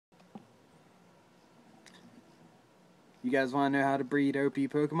You guys want to know how to breed OP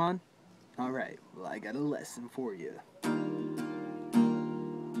Pokemon? Alright, well I got a lesson for you.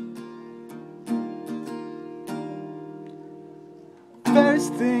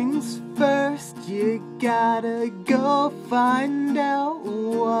 First things first, you gotta go find out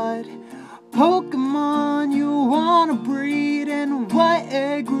what Pokemon you wanna breed and what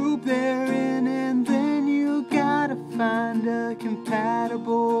egg group they're in, and then you gotta find a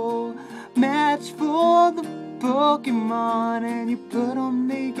compatible match for the Pokemon, and you put them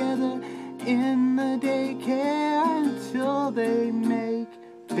together in the daycare until they make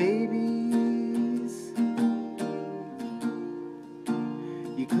babies.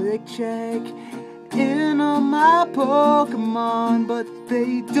 You click check in on my Pokemon, but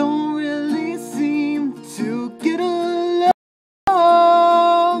they don't really seem to get along.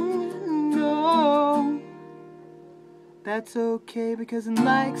 No, that's okay, because in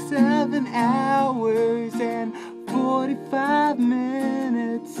like 7 hours and 45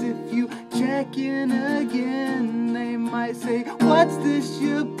 minutes, if you check in again, they might say, "What's this?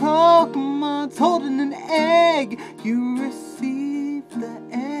 Your Pokemon's holding an egg." You receive the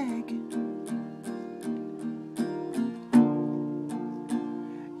egg.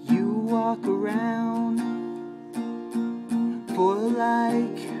 You walk around for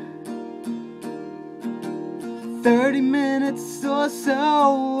like 30 minutes or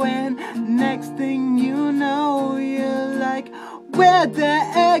so, and next thing you know, you're like, "Where'd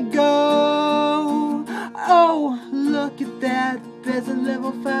that egg go? Oh, look at that, there's a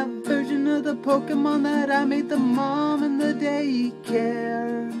level 5 version of the Pokemon that I made the mom in the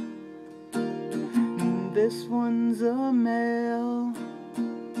daycare. This one's a male.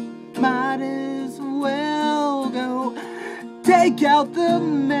 Might as well go take out the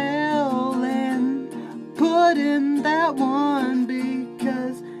male and put in that one,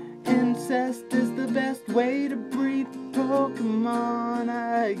 because incest is the best way to breed Pokemon.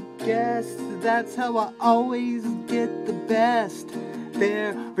 I guess that's how I always get the best.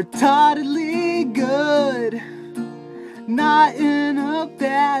 They're retardedly good, not in a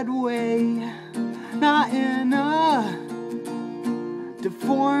bad way, not in a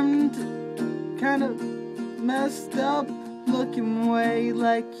deformed, kind of messed up looking way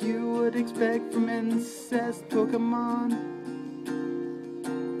like you would expect from incest Pokemon.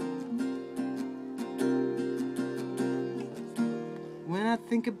 When I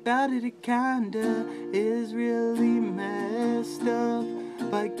think about it, it kinda is really messed up.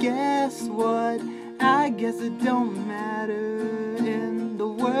 But guess what? I guess it don't matter in the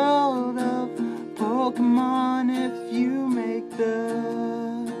world of Pokemon if you make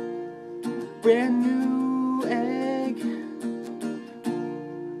the brand new egg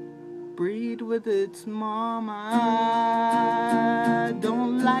breed with its mom. I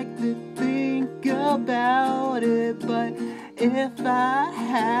don't like to think about it, but if I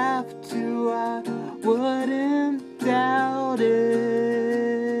have to, I wouldn't doubt it.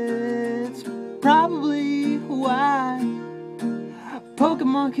 It's probably why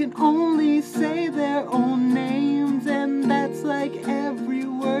Pokemon can only say their own names, and that's like every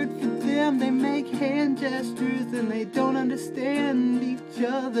word for them. They make hand gestures and they don't understand each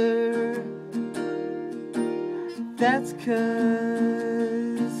other. That's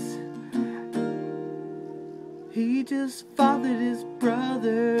 'cause he just fathered his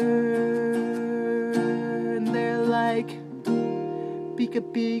brother, and they're like, "Pika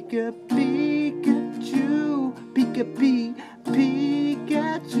Pika Pikachu, Pika Pika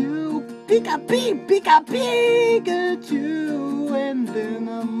Pikachu, Pika Pika Pikachu," and then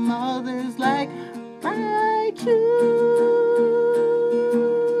the mother's like, "Raichu."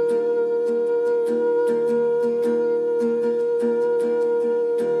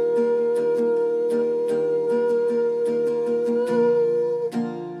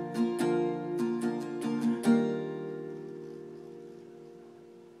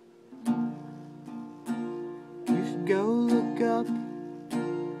 Go look up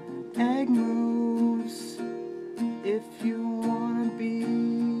egg moves if you wanna be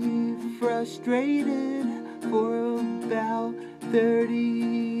frustrated for about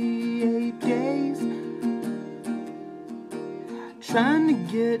 38 days. Trying to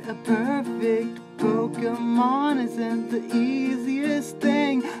get a perfect Pokemon isn't the easiest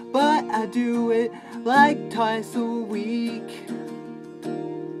thing, but I do it like twice a week.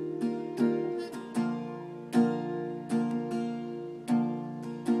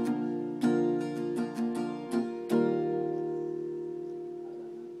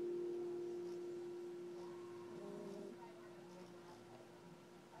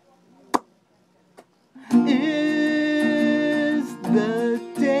 Is the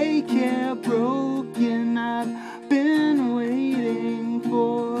daycare broken? I've been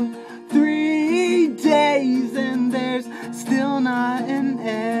not an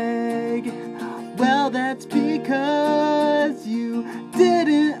egg. Well, that's because you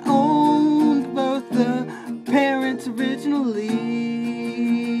didn't own both the parents originally.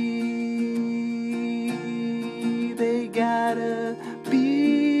 They gotta be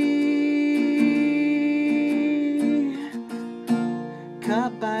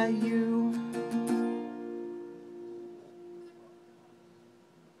cut by you.